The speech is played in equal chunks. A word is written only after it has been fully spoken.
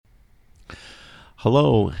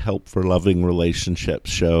Hello, Help for Loving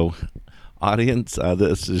Relationships show audience.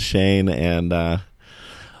 This is Shane, and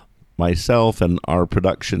myself and our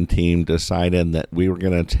production team decided that we were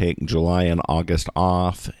going to take July and August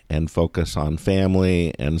off and focus on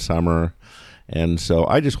family and summer. And so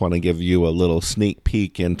I just want to give you a little sneak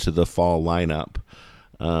peek into the fall lineup.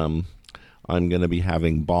 I'm going to be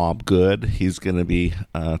having Bob Good. He's going to be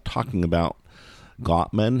talking about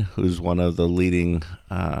Gottman, who's one of the leading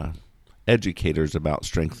educators about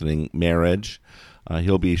strengthening marriage.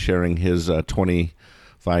 He'll be sharing his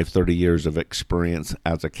 25, 30 years of experience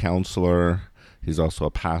as a counselor. He's also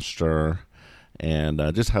a pastor and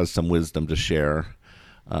just has some wisdom to share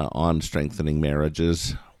on strengthening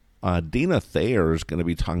marriages. Dina Thayer is going to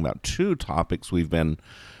be talking about two topics we've been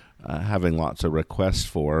having lots of requests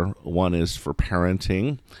for. One is for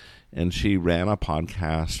parenting, and she ran a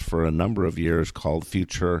podcast for a number of years called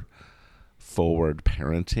Future Forward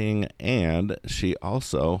Parenting, and she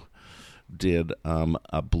also did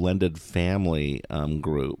a blended family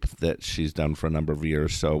group that she's done for a number of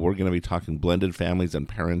years. So we're going to be talking blended families and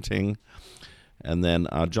parenting. And then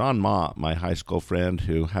John Mott, my high school friend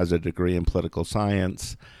who has a degree in political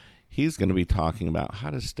science, he's going to be talking about how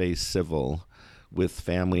to stay civil with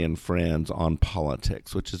family and friends on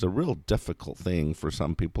politics, which is a real difficult thing for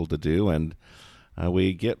some people to do. And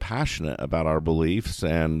we get passionate about our beliefs,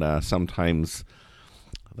 and sometimes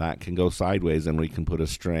that can go sideways and we can put a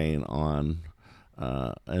strain on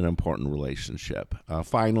an important relationship.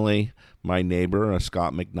 Finally, my neighbor,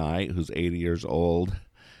 Scott McKnight, who's 80 years old,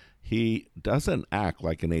 he doesn't act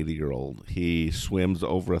like an 80-year-old. He swims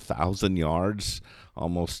over 1,000 yards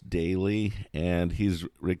almost daily, and he's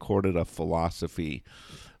recorded a philosophy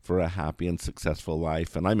for a happy and successful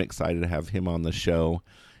life. And I'm excited to have him on the show.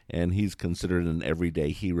 And he's considered an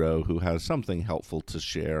everyday hero who has something helpful to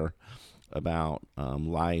share about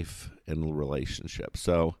life and relationships.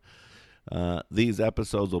 So these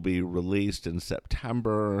episodes will be released in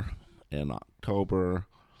September and October.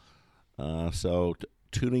 So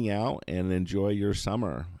tuning out and enjoy your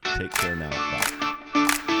summer. Take care now. Bye.